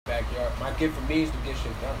backyard. My gift for me is to get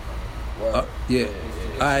shit done. Yeah.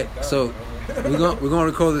 All right. So we're gonna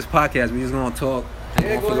record this podcast. We're just gonna talk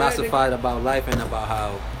and philosophize about life and about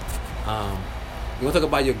how we're gonna talk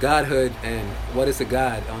about your godhood and what is a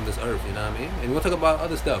god on this earth. You know what I mean? And we're gonna talk about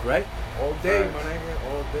other stuff, right? All day, my nigga.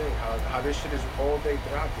 All day. How this shit is all day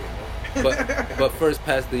throughout here, man. But first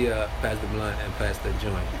pass the blunt and pass the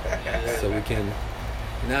joint, so we can.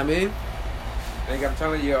 You know what I mean? Nigga, I'm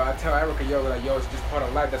telling you, I tell Erica, like, it's just part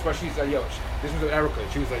of life. That's why she's like, this was Erica.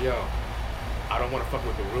 She was like, I don't want to fuck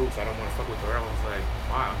with the roots. I don't want to fuck with the earth. I was like,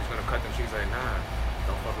 why? I'm just going to cut them. She's like, nah,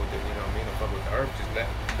 don't fuck with it. You know what I mean? Don't fuck with the earth. Just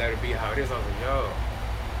let it be how it is. I was like,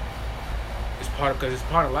 it's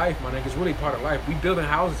part of life, my nigga. It's really part of life. We building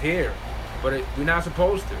houses here, but we're not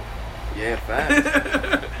supposed to. Yeah, facts.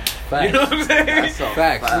 Facts. You know what I'm saying?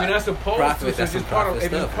 Facts. We're not supposed to. So it's just part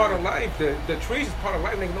of life. The trees is part of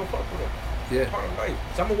life. Nigga, don't fuck with them. Yeah. It's part of life.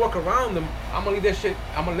 So I'm gonna walk around them. I'm gonna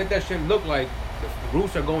let that shit look like the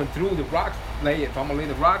roots are going through the rocks. If I'm gonna lay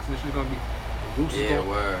the rocks, this shit's gonna be the roots is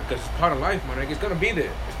going. Because it's part of life, man. Nigga. It's gonna be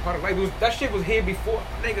there. It's part of life. That shit was here before,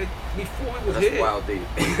 nigga. Before it was that's here. That's wild deep.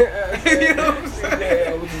 You know what I'm saying?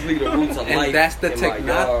 Yeah, we just leave the roots of life. And that's the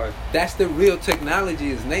technology. That's the real technology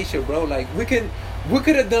is nature, bro. Like we could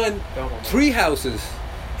have done tree houses.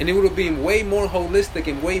 And it would have been way more holistic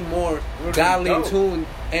and way more godly in tune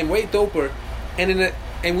and way doper. And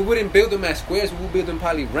we wouldn't build them as squares. We would build them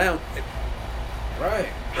probably round. Right.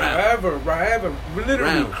 However, we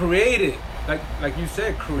literally created. Like you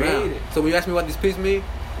said, created. Round. So when you ask me what this piece mean,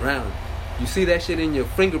 round. You see that shit in your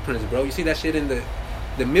fingerprints, bro. You see that shit in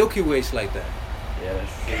the Milky Way like that. Yeah,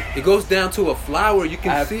 that's true. It goes down to a flower. You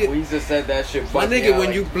can see it. We just said that shit. My nigga,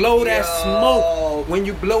 when you blow that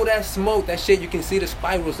smoke, that shit, you can see the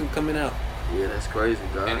spirals coming out. Yeah, that's crazy,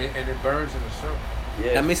 God. And it burns in the sun.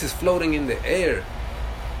 Yeah. That means it's floating in the air.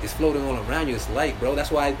 It's floating all around you. It's light, bro.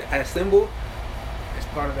 That's why that symbol. It's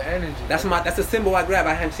part of the energy. That's a symbol I grab.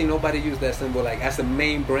 I haven't seen nobody use that symbol like as a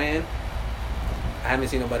main brand. I haven't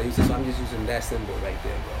seen nobody use it, so I'm just using that symbol right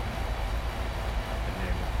there, bro.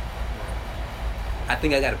 I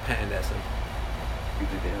think I got to patent that symbol. You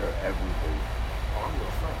think they heard everything? Oh, I'm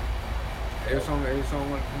going front. Ellos son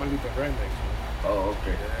malditos rednecks. Oh,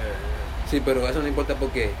 okay. Yeah. Sí, pero eso no importa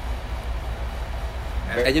porque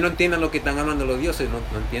ellos no entienden lo que están hablando los dioses, no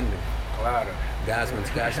entienden. Claro. Gasman.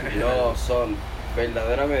 No, son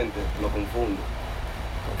verdaderamente lo confundo.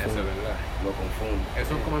 Eso es verdad. Lo confundo.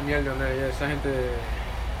 Eso es como mierda, ¿no? Esa gente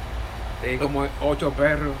tiene como 8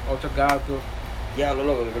 perros, 8 gatos. Ya, lo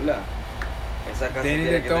loco, de verdad. Esa casa tiene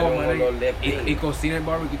tiene de que todo, tener un olor de y cocina el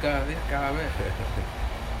barbecue cada vez.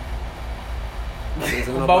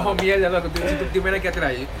 Un Un bajo mierda, loco. Tú vienes aquí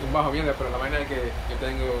atrás, un bajo mierda, pero la vaina es que yo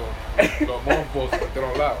tengo los mopos por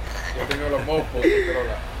todos lados. Yo tengo los mopos por todos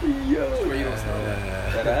lados.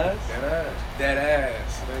 That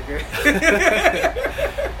ass.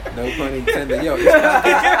 No pun intended.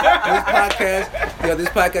 This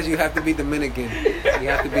podcast, you have to be Dominican. You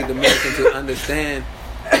have to be Dominican to understand.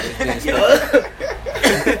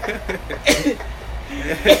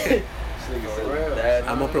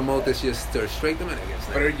 I'm gonna promote this just straight Dominican.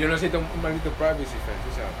 Pero yo necesito un maldito privacy, friend.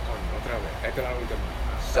 O sea, otra vez. Esta es la última.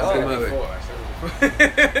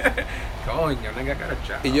 Coño, nigga, I got a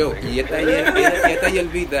job. Y esta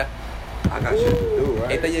hierbita, I got shit to do,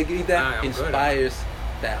 right? esta hierbita inspires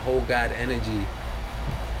that whole God energy.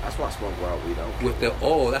 That's why I smoke wild weed. With the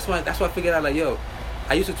oil. That's why I figured out, like,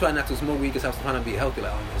 I used to try not to smoke weed because I was trying to be healthy.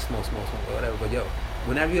 Like, man, smoke, or whatever. But,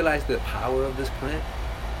 when I realized the power of this plant,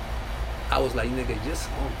 I was like, nigga, just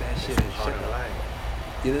smoke that shit and shit.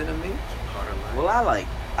 You know what I mean? Well,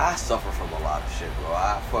 I suffer from a lot of shit, bro.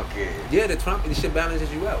 I fucking... Yeah, the shit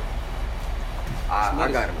balances you out. I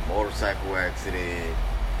got in a motorcycle accident.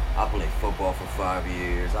 I played football for 5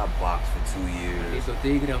 years. I boxed for 2 years. He's a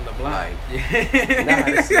tigre on the block.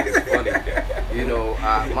 This shit is funny. You know,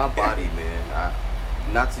 my body, man.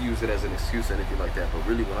 Not to use it as an excuse or anything like that, but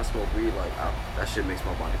really, when I smoke weed, that shit makes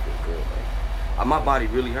my body feel good. My body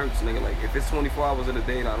really hurts, nigga. Like, if it's 24 hours in a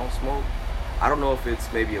day and I don't smoke, I don't know if it's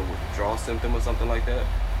maybe a withdrawal symptom or something like that,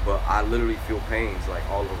 but I literally feel pains,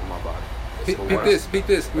 all over my body. Beat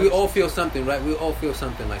this. We all feel something, right? We all feel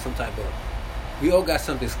something, like some type of... We all got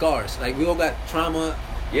something, scars. Like, we all got trauma.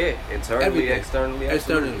 Yeah, internally, externally.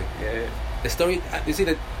 Externally. Yeah. The story... You see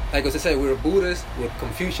that... Like as I said, we're Buddhists, we're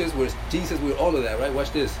Confucius, we're Jesus, we're all of that, right?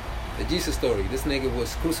 Watch this. The Jesus story. This nigga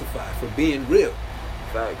was crucified for being real.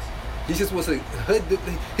 Facts. Jesus was a hood dude.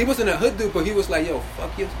 He wasn't a hood dude, but he was like, yo,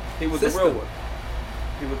 fuck you. He was the real one.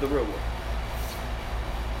 He was the real one.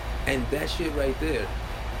 And that shit right there.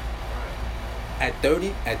 At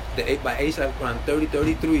 30, by age like around 30,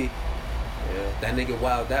 33, Yeah. That nigga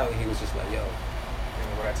wilded out, and he was just like, yo. You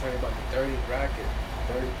know what I tell you about the 30 bracket?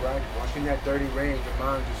 Once you're in that 30 range, your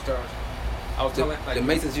mind just starts. I was telling like the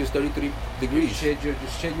Masons use 33 degrees. You're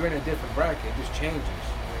in a different bracket. It just changes.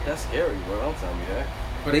 That's scary, bro. Don't tell me that.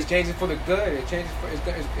 But it's changing for the good. It changes for it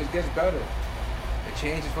gets better. It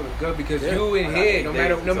changes for the good because you in here,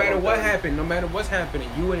 no matter what happened, no matter what's happening,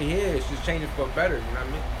 you in here, it's just changing for better. You know what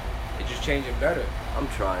I mean? It's just changing better. I'm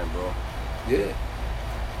trying, bro. Yeah.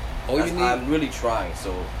 I'm really trying.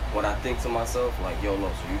 So when I think to myself, like, yo,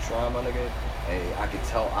 look, so you trying, my nigga? Hey, I can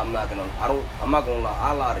tell I'm not gonna lie.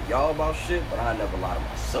 I lie to y'all about shit, but I never lie to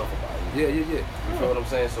myself about it. Yeah. You feel what I'm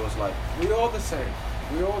saying? So it's like we all the same.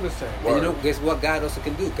 And you know, guess what God also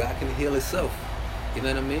can do? God can heal himself. You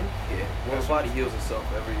know what I mean? Yeah. Well, his body heals itself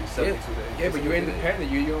every 72 days. Yeah, but you're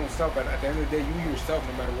independent. You're your own self. But at the end of the day, you yourself,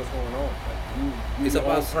 no matter what's going on. Like it's your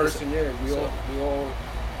own person. We all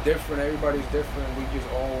different. Everybody's different. We just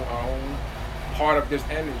all our own part of this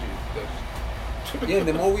energy. Yeah,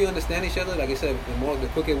 the more we understand each other, like I said, the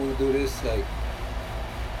quicker we do this, like,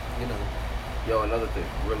 you know. Yo, another thing,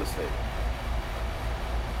 real estate.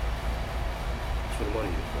 That's where the money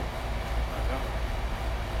is, bro. I know.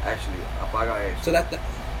 Actually, apaga eso. So that's the...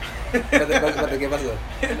 ¿Qué pasó?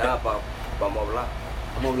 Nada, vamos a hablar.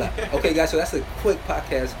 Vamos a hablar. Okay, guys, so that's a quick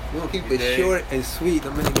podcast. We're going to keep it short and sweet.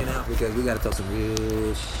 I'm going to get out because we got to talk some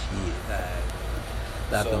real shit.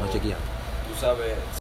 So, tú sabes...